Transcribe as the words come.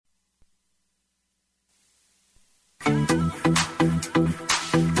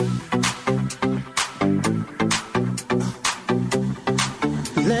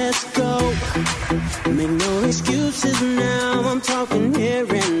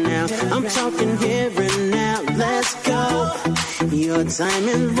now. I'm talking here and now. Let's go. Your time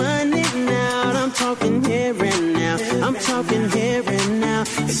is running out. I'm talking here and now. I'm talking here and now.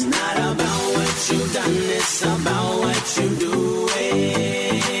 It's not about what you've done, it's about what you do.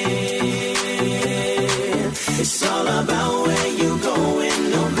 It's all about where you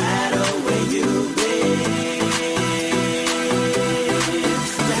going, no matter where you've been.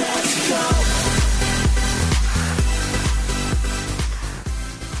 Let's go.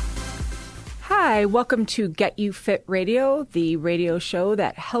 Hi, welcome to Get You Fit Radio, the radio show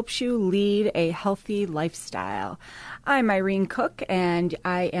that helps you lead a healthy lifestyle. I'm Irene Cook, and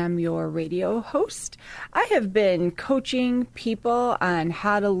I am your radio host. I have been coaching people on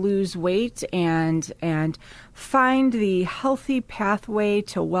how to lose weight and find the healthy pathway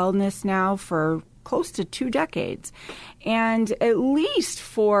to wellness now for close to 2 decades. And at least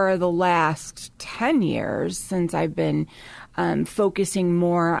for the last 10 years, since I've been focusing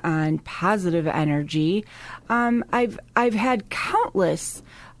more on positive energy, I've had countless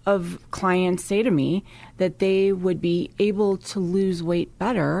of clients say to me that they would be able to lose weight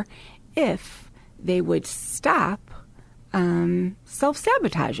better if they would stop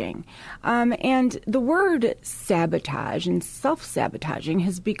self-sabotaging. And the word sabotage and self-sabotaging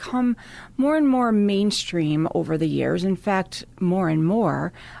has become more and more mainstream over the years. In fact, more and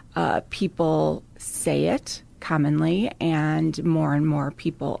more people say it commonly, and more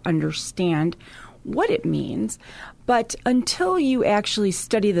people understand what it means. But until you actually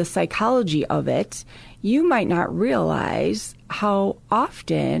study the psychology of it, you might not realize how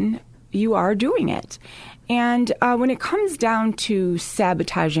often you are doing it. And when it comes down to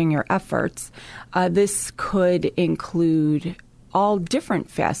sabotaging your efforts, this could include all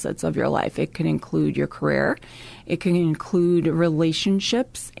different facets of your life. It can include your career, it can include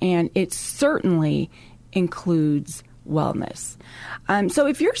relationships, and it certainly includes wellness. So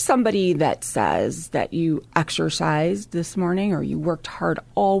if you're somebody that says that you exercised this morning or you worked hard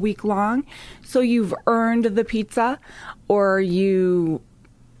all week long, so you've earned the pizza, or you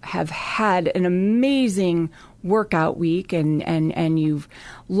have had an amazing workout week and you've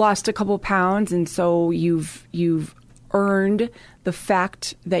lost a couple pounds, and so you've earned the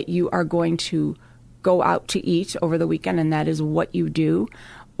fact that you are going to go out to eat over the weekend, and that is what you do.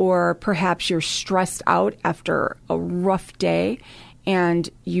 Or perhaps you're stressed out after a rough day and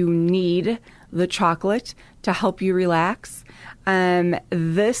you need the chocolate to help you relax.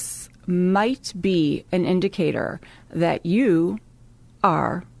 This might be an indicator that you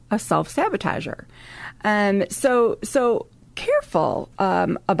are a self-sabotager. So careful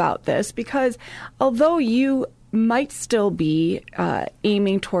about this, because although you might still be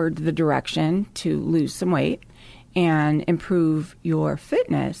aiming toward the direction to lose some weight and improve your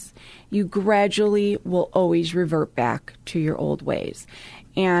fitness, you gradually will always revert back to your old ways.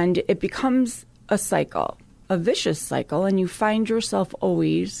 And it becomes a cycle, a vicious cycle, and you find yourself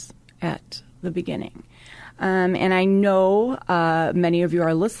always at the beginning. And I know many of you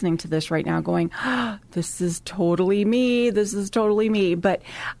are listening to this right now going, this is totally me. This is totally me. But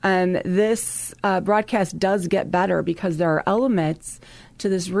this broadcast does get better because there are elements to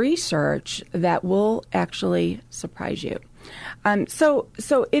this research that will actually surprise you. So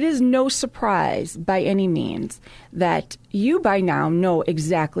it is no surprise by any means that you by now know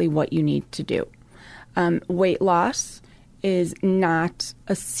exactly what you need to do. Weight loss is not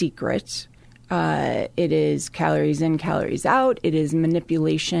a secret. It is calories in, calories out. It is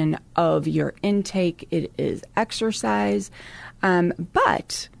manipulation of your intake. It is exercise.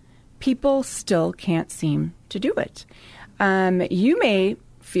 But people still can't seem to do it. You may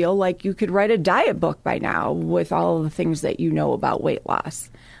feel like you could write a diet book by now with all of the things that you know about weight loss,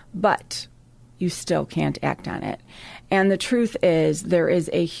 but you still can't act on it. And the truth is, there is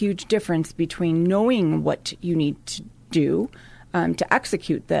a huge difference between knowing what you need to do to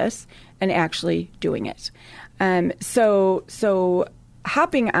execute this and actually doing it. So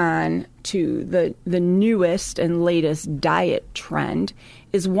hopping on to the newest and latest diet trend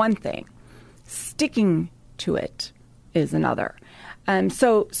is one thing. Sticking to it is another.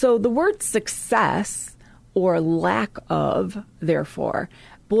 So the word success, or lack of, therefore,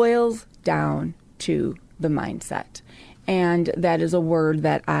 boils down to the mindset. And that is a word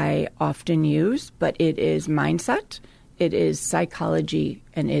that I often use, but it is mindset, it is psychology,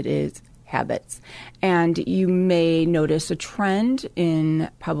 and it is habits. And you may notice a trend in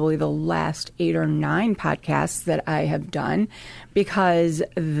probably the last 8 or 9 podcasts that I have done, because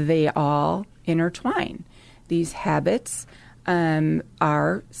they all intertwine. These habits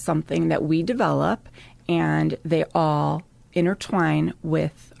are something that we develop, and they all intertwine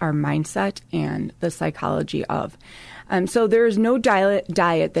with our mindset and the psychology of. So there is no diet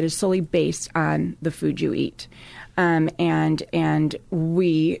that is solely based on the food you eat. And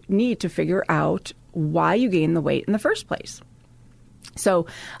we need to figure out why you gain the weight in the first place. So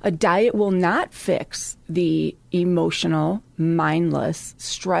a diet will not fix the emotional, mindless,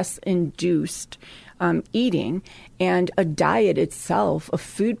 stress-induced eating, and a diet itself, a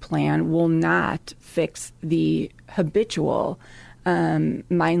food plan, will not fix the habitual,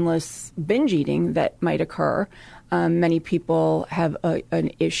 mindless binge eating that might occur. Many people have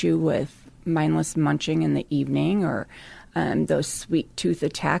an issue with mindless munching in the evening, or those sweet tooth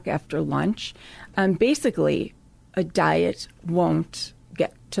attack after lunch. Basically, a diet won't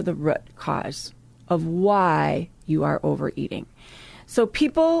get to the root cause of why you are overeating. So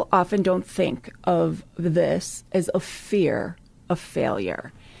people often don't think of this as a fear of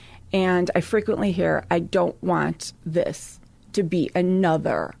failure. And I frequently hear, I don't want this to be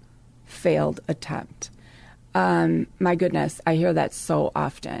another failed attempt. My goodness, I hear that so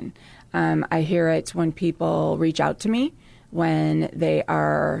often. I hear it when people reach out to me when they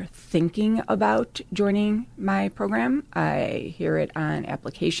are thinking about joining my program. I hear it on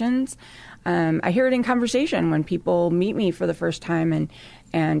applications. I hear it in conversation when people meet me for the first time,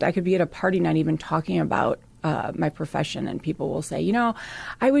 and I could be at a party not even talking about my profession, and people will say,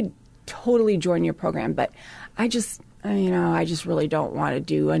 I would totally join your program, but I just really don't want to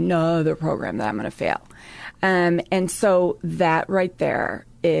do another program that I'm going to fail. And so that right there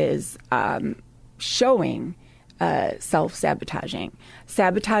is showing self-sabotaging.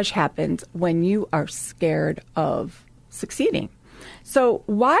 Sabotage happens when you are scared of succeeding. So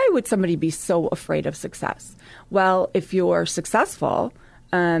why would somebody be so afraid of success? Well, if you're successful,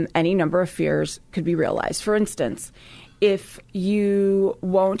 any number of fears could be realized. For instance, if you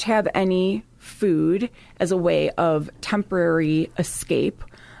won't have any food as a way of temporary escape,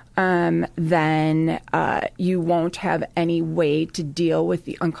 then you won't have any way to deal with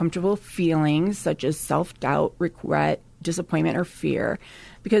the uncomfortable feelings such as self-doubt, regret, disappointment, or fear,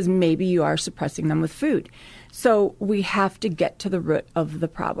 because maybe you are suppressing them with food. So we have to get to the root of the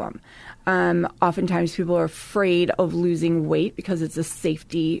problem. Oftentimes people are afraid of losing weight because it's a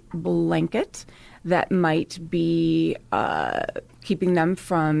safety blanket that might be keeping them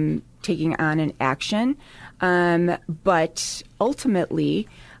from taking on an action. But ultimately,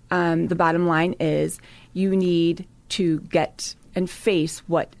 the bottom line is you need to get and face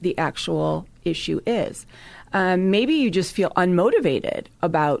what the actual issue is. Maybe you just feel unmotivated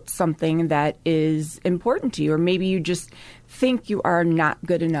about something that is important to you, or maybe you just think you are not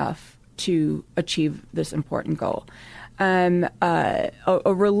good enough to achieve this important goal. A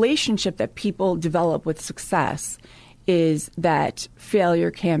relationship that people develop with success is that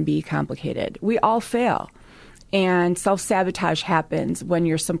failure can be complicated. We all fail. And self-sabotage happens when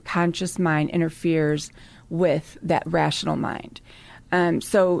your subconscious mind interferes with that rational mind.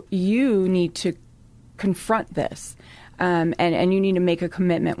 So you need to confront this, and you need to make a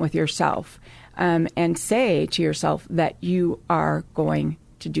commitment with yourself, and say to yourself that you are going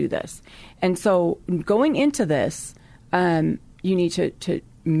to do this. And so going into this, you need to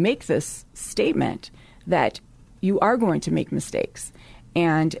make this statement that you are going to make mistakes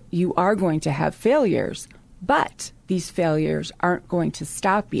and you are going to have failures, but these failures aren't going to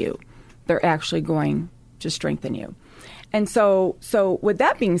stop you. They're actually going to strengthen you. And so with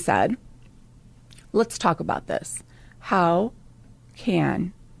that being said, let's talk about this. How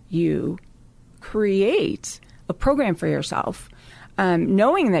can you create a program for yourself,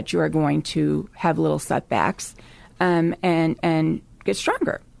 knowing that you are going to have little setbacks, and get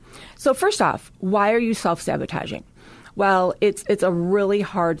stronger? So first off, why are you self-sabotaging? Well, it's a really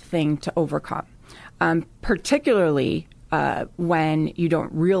hard thing to overcome, particularly when you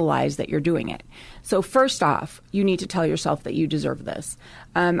don't realize that you're doing it. So first off, you need to tell yourself that you deserve this.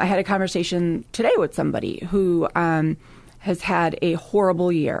 I had a conversation today with somebody who has had a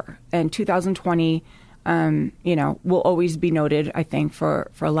horrible year, and 2020, will always be noted, I think,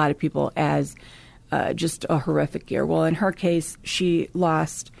 for a lot of people as just a horrific year. Well, in her case, she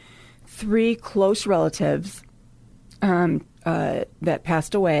lost 3 close relatives that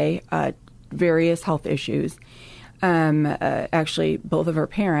passed away, various health issues. Actually, both of her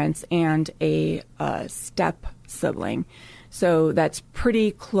parents and a step sibling. So that's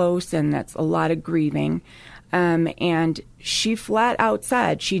pretty close, and that's a lot of grieving. And she flat out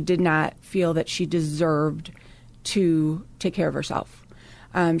said she did not feel that she deserved to take care of herself.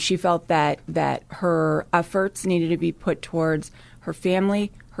 She felt that her efforts needed to be put towards her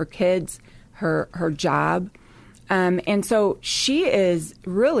family, her kids, her job. And so she is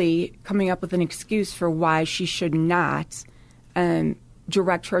really coming up with an excuse for why she should not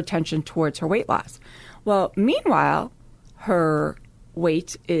direct her attention towards her weight loss. Well, meanwhile, her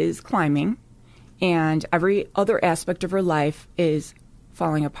weight is climbing and every other aspect of her life is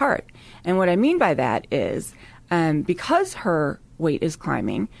falling apart. And what I mean by that is because her weight is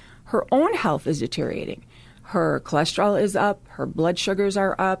climbing, her own health is deteriorating. Her cholesterol is up, her blood sugars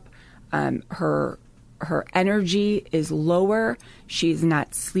are up, her energy is lower, she's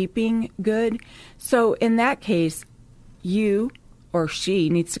not sleeping good. So in that case, you or she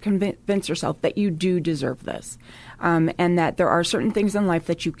needs to convince herself that you do deserve this, and that there are certain things in life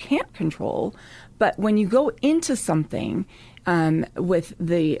that you can't control. But when you go into something with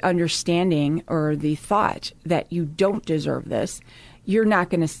the understanding or the thought that you don't deserve this, you're not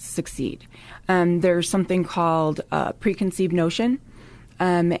going to succeed. There's something called preconceived notion,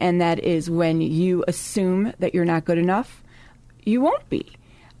 and that is when you assume that you're not good enough, you won't be.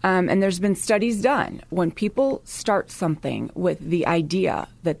 And there's been studies done. When people start something with the idea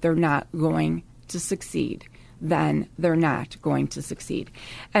that they're not going to succeed, then they're not going to succeed.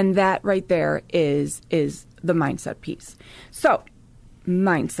 And that right there is the mindset piece. So,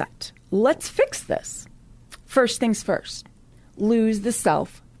 mindset. Let's fix this. First things first. Lose the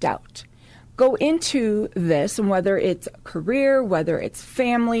self-doubt. Go into this, and whether it's career, whether it's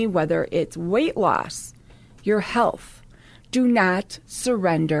family, whether it's weight loss, your health, do not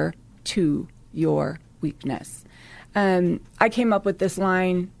surrender to your weakness. I came up with this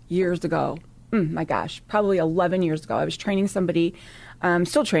line years ago. My gosh, probably 11 years ago. I was training somebody,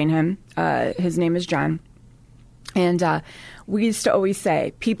 still train him. His name is John. And we used to always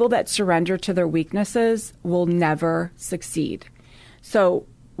say, people that surrender to their weaknesses will never succeed. So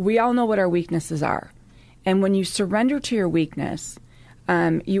we all know what our weaknesses are. And when you surrender to your weakness,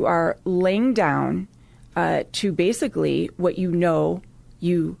 you are laying down to basically what you know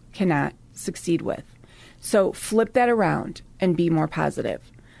you cannot succeed with. So flip that around and be more positive.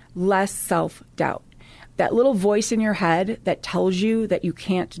 Less self-doubt. That little voice in your head that tells you that you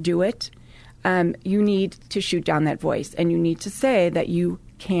can't do it, you need to shoot down that voice, and you need to say that you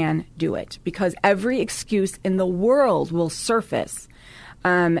can do it, because every excuse in the world will surface,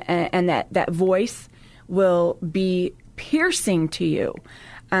 and that voice will be piercing to you.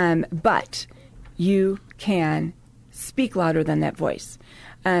 But you can speak louder than that voice.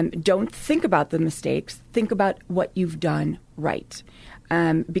 Don't think about the mistakes. Think about what you've done right.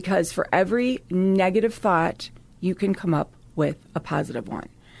 Because for every negative thought, you can come up with a positive one.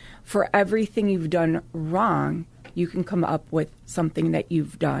 For everything you've done wrong, you can come up with something that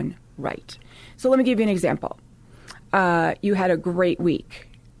you've done right. So let me give you an example. You had a great week,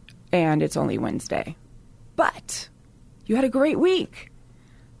 and it's only Wednesday. But you had a great week.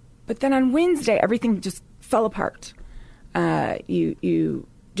 But then on Wednesday, everything just fell apart. You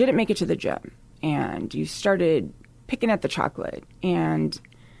didn't make it to the gym, and you started picking at the chocolate, and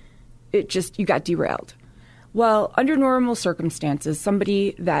you got derailed. Well, under normal circumstances,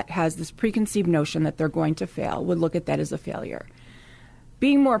 somebody that has this preconceived notion that they're going to fail would look at that as a failure.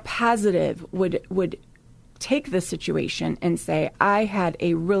 Being more positive would take the situation and say, I had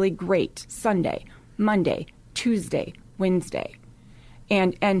a really great Sunday, Monday, Tuesday, Wednesday,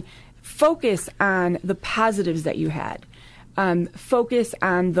 and focus on the positives that you had. Focus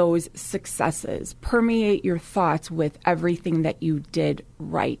on those successes. Permeate your thoughts with everything that you did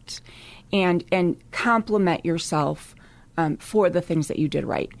right, and compliment yourself for the things that you did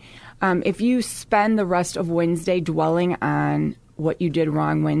right. If you spend the rest of Wednesday dwelling on what you did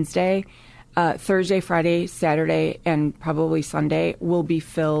wrong Wednesday, Thursday, Friday, Saturday, and probably Sunday will be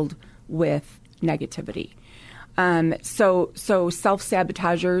filled with negativity. So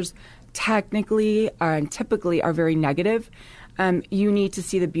self-sabotagers technically and typically are very negative. You need to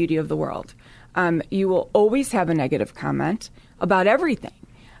see the beauty of the world. You will always have a negative comment about everything.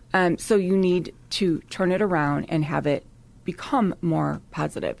 So you need to turn it around and have it become more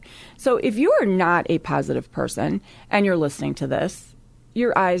positive. So if you are not a positive person and you're listening to this,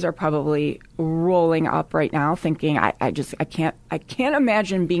 your eyes are probably rolling up right now thinking, I can't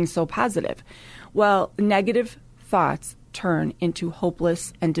imagine being so positive. Well, negative thoughts turn into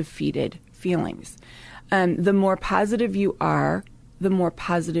hopeless and defeated feelings. The more positive you are, the more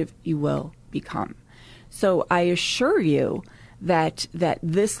positive you will become. So I assure you that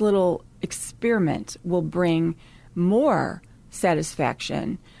this little experiment will bring more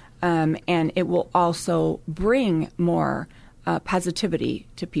satisfaction, and it will also bring more positivity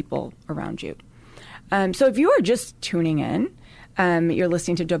to people around you. So if you are just tuning in, you're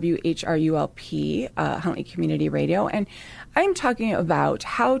listening to WHRULP, Huntley Community Radio, and I'm talking about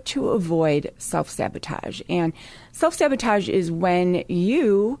how to avoid self-sabotage. And self-sabotage is when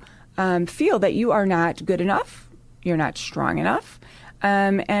you feel that you are not good enough, you're not strong enough,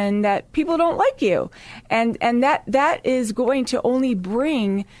 and that people don't like you, and that is going to only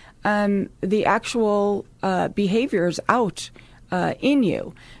bring the actual behaviors out in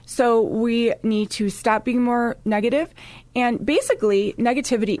you. So we need to stop being more negative. And basically,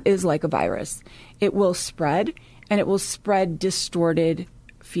 negativity is like a virus. It will spread, and it will spread distorted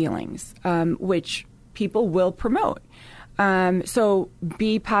feelings, which people will promote. So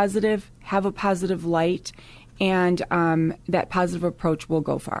be positive, have a positive light, and that positive approach will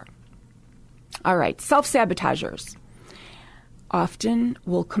go far. All right, self-sabotagers often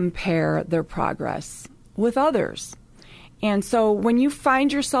will compare their progress with others. And so when you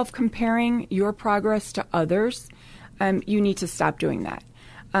find yourself comparing your progress to others, you need to stop doing that.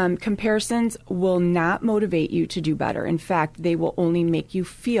 Comparisons will not motivate you to do better. In fact, they will only make you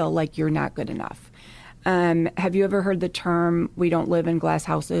feel like you're not good enough. Have you ever heard the term, we don't live in glass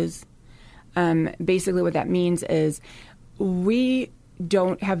houses? Basically what that means is we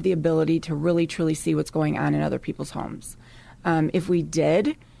don't have the ability to really truly see what's going on in other people's homes. If we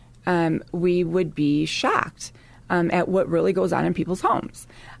did, we would be shocked at what really goes on in people's homes.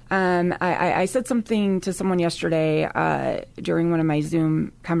 I said something to someone yesterday during one of my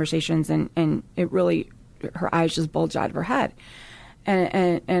Zoom conversations, and it really, her eyes just bulged out of her head.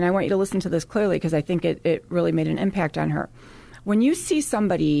 And I want you to listen to this clearly because I think it really made an impact on her. When you see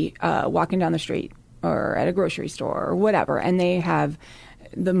somebody walking down the street or at a grocery store or whatever, and they have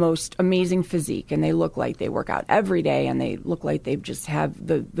the most amazing physique, and they look like they work out every day, and they look like they just have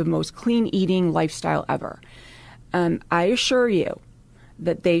the most clean eating lifestyle ever, I assure you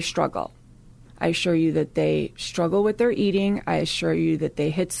that they struggle. I assure you that they struggle with their eating. I assure you that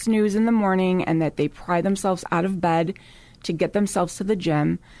they hit snooze in the morning and that they pry themselves out of bed to get themselves to the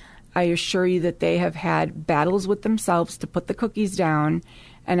gym. I assure you that they have had battles with themselves to put the cookies down,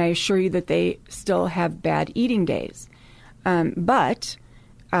 and I assure you that they still have bad eating days. But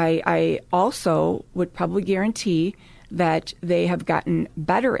I also would probably guarantee that they have gotten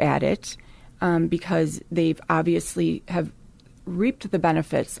better at it because they've obviously have reaped the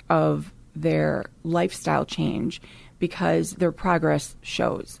benefits of their lifestyle change because their progress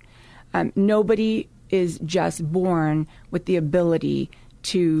shows. Nobody is just born with the ability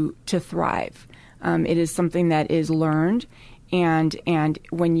to thrive. It is something that is learned, and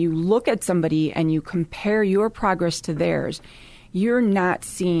when you look at somebody and you compare your progress to theirs, you're not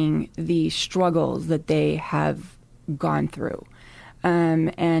seeing the struggles that they have gone through.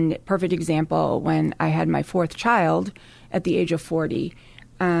 And perfect example, when I had my fourth child at the age of 40,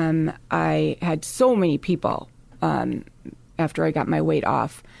 I had so many people, after I got my weight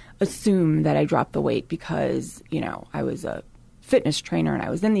off, assume that I dropped the weight because, I was a fitness trainer and I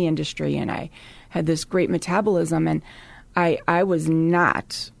was in the industry and I had this great metabolism. And I was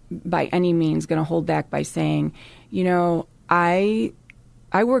not by any means going to hold back by saying, I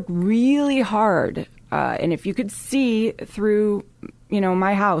work really hard. And if you could see through,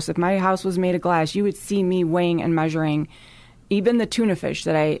 my house, if my house was made of glass, you would see me weighing and measuring even the tuna fish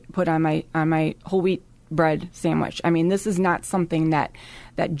that I put on my whole wheat bread sandwich. I mean, this is not something that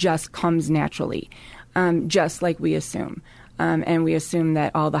just comes naturally, just like we assume. And we assume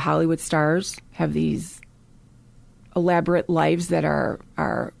that all the Hollywood stars have these elaborate lives that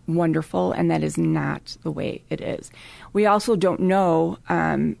are wonderful, and that is not the way it is. We also don't know,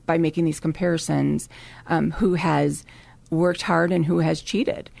 by making these comparisons, who has worked hard and who has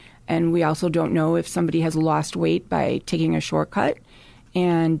cheated. And we also don't know if somebody has lost weight by taking a shortcut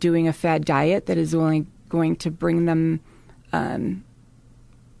and doing a fad diet that is only going to bring them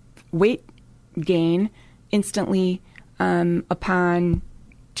weight gain instantly upon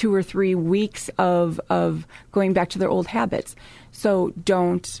 2 or 3 weeks of going back to their old habits. So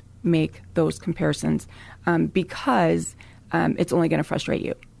don't make those comparisons because it's only going to frustrate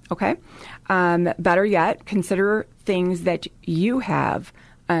you. Okay? Better yet, consider things that you have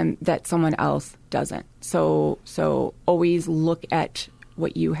that someone else doesn't. So always look at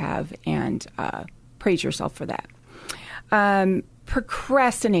what you have and praise yourself for that.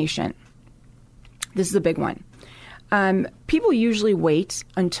 Procrastination. This is a big one. People usually wait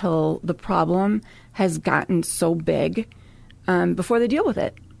until the problem has gotten so big before they deal with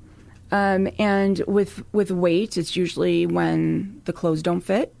it. And with weight, it's usually when the clothes don't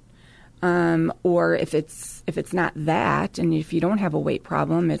fit, or if it's not that, and if you don't have a weight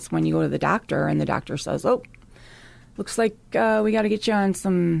problem, it's when you go to the doctor and the doctor says, "Oh, looks like we got to get you on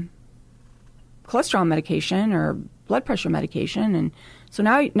some cholesterol medication or blood pressure medication," and so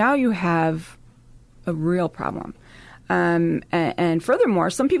now you have a real problem. And furthermore,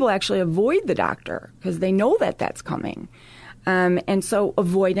 some people actually avoid the doctor because they know that that's coming. And so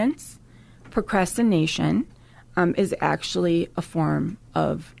avoidance, procrastination, is actually a form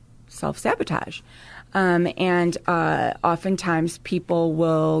of self-sabotage. And oftentimes people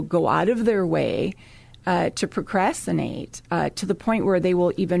will go out of their way to procrastinate to the point where they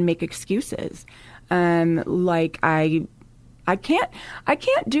will even make excuses. Like I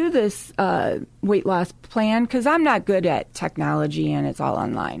can't do this weight loss plan because I'm not good at technology and it's all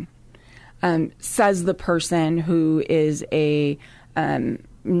online. Says the person who is a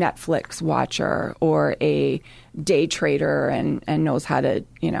Netflix watcher or a day trader and knows how to,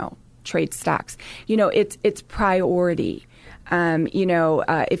 trade stocks. It's priority.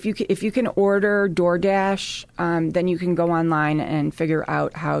 If you can order DoorDash, then you can go online and figure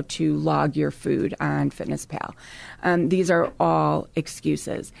out how to log your food on FitnessPal. These are all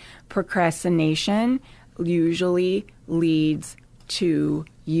excuses. Procrastination usually leads to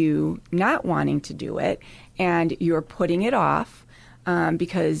you not wanting to do it, and you're putting it off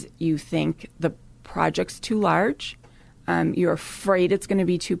because you think the project's too large. You're afraid it's going to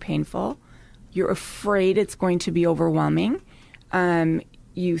be too painful. You're afraid it's going to be overwhelming.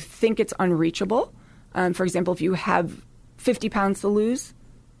 You think it's unreachable. For example, if you have 50 pounds to lose,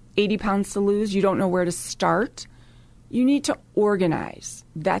 80 pounds to lose, you don't know where to start, you need to organize.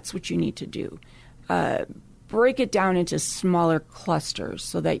 That's what you need to do. Break it down into smaller clusters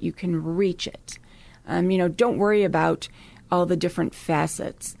so that you can reach it. Don't worry about all the different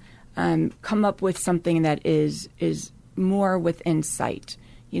facets. Come up with something that is more within sight.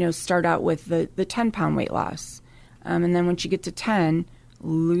 Start out with the 10-pound weight loss. And then once you get to 10,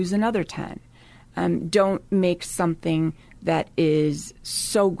 lose another 10. Don't make something that is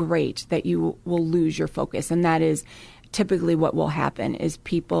so great that you will lose your focus. And that is typically what will happen is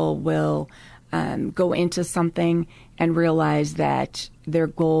people will go into something and realize that their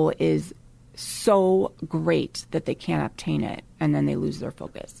goal is so great that they can't obtain it, and then they lose their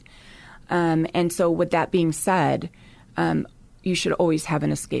focus. And so with that being said, you should always have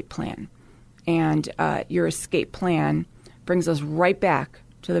an escape plan. And your escape plan brings us right back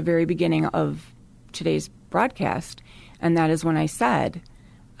to the very beginning of today's broadcast, and that is when I said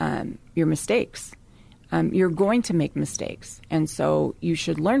your mistakes. You're going to make mistakes, and so you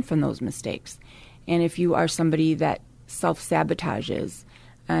should learn from those mistakes. And if you are somebody that self-sabotages,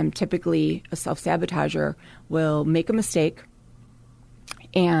 typically a self-sabotager will make a mistake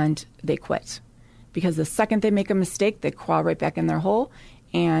and they quit. Because the second they make a mistake, they crawl right back in their hole,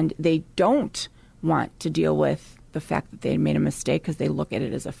 and they don't want to deal with the fact that they made a mistake because they look at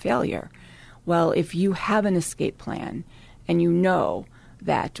it as a failure. Well, if you have an escape plan and you know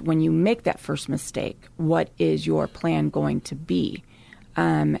that when you make that first mistake, what is your plan going to be?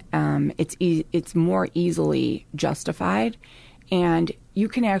 It's more easily justified, and you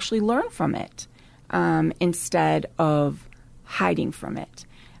can actually learn from it instead of hiding from it.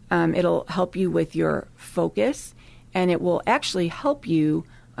 It'll help you with your focus, and it will actually help you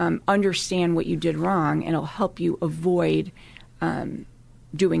understand what you did wrong, and it'll help you avoid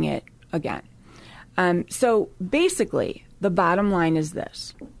doing it again. So basically, the bottom line is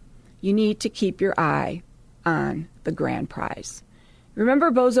this. You need to keep your eye on the grand prize.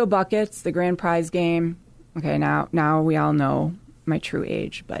 Remember Bozo Buckets, the grand prize game? Okay, now we all know my true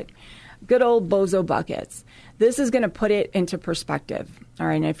age, but good old Bozo Buckets. This is going to put it into perspective. All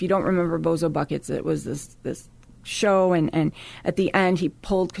right, and if you don't remember Bozo Buckets, it was this show, and at the end he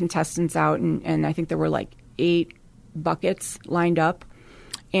pulled contestants out, and I think there were like 8 buckets lined up,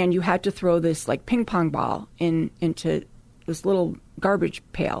 and you had to throw this like ping pong ball into this little garbage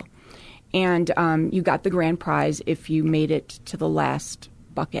pail. And you got the grand prize if you made it to the last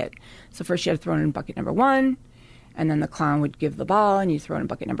bucket. So first you had to throw it in bucket number 1, and then the clown would give the ball, and you throw it in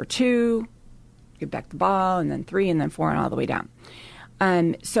bucket number 2, give back the ball, and then 3, and then 4, and all the way down.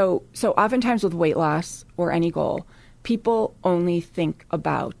 So oftentimes with weight loss or any goal, people only think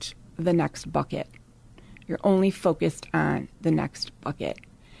about the next bucket. You're only focused on the next bucket.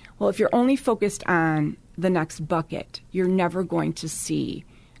 Well, if you're only focused on the next bucket, you're never going to see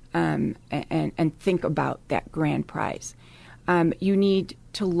and think about that grand prize. You need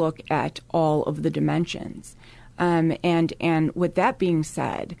to look at all of the dimensions. And with that being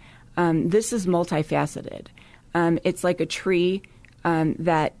said, this is multifaceted. It's like a tree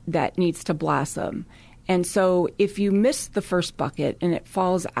that needs to blossom. And so if you miss the first bucket and it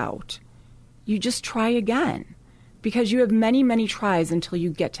falls out, you just try again, because you have many, many tries until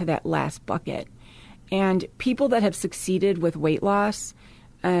you get to that last bucket. And people that have succeeded with weight loss,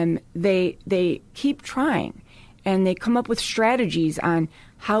 they keep trying, and they come up with strategies on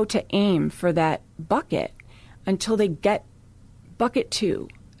how to aim for that bucket until they get bucket 2,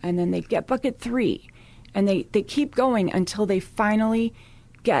 and then they get bucket 3, and they keep going until they finally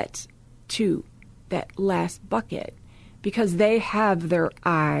get to that last bucket because they have their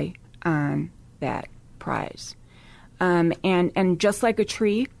eye on that prize. And just like a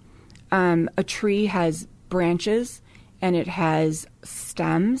tree has branches and it has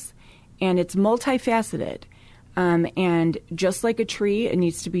stems and it's multifaceted. And just like a tree, it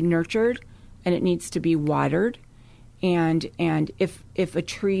needs to be nurtured and it needs to be watered. And if a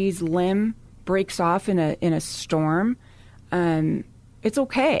tree's limb breaks off in a storm, it's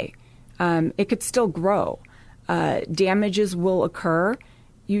okay. It could still grow. Damages will occur.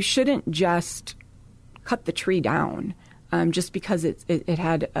 You shouldn't just cut the tree down just because it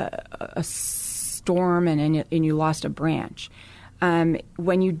had a storm and you lost a branch.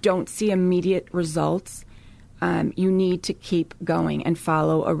 When you don't see immediate results, you need to keep going and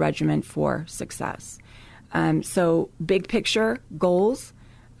follow a regimen for success. So big picture, goals,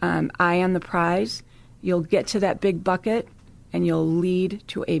 eye on the prize. You'll get to that big bucket and you'll lead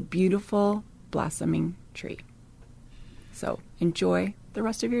to a beautiful blossoming tree. So enjoy the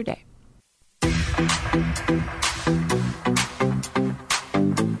rest of your day.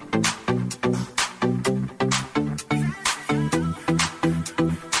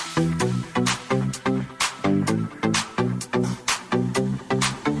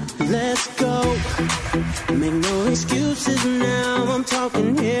 Let's go. Make no excuses now. I'm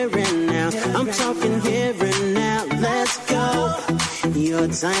talking here and now. I'm talking here and now. Let's go. Your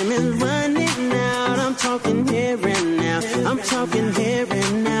time is running out. I'm talking here and now. I'm talking here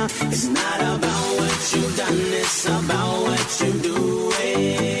and now. It's not about what you've done. It's about what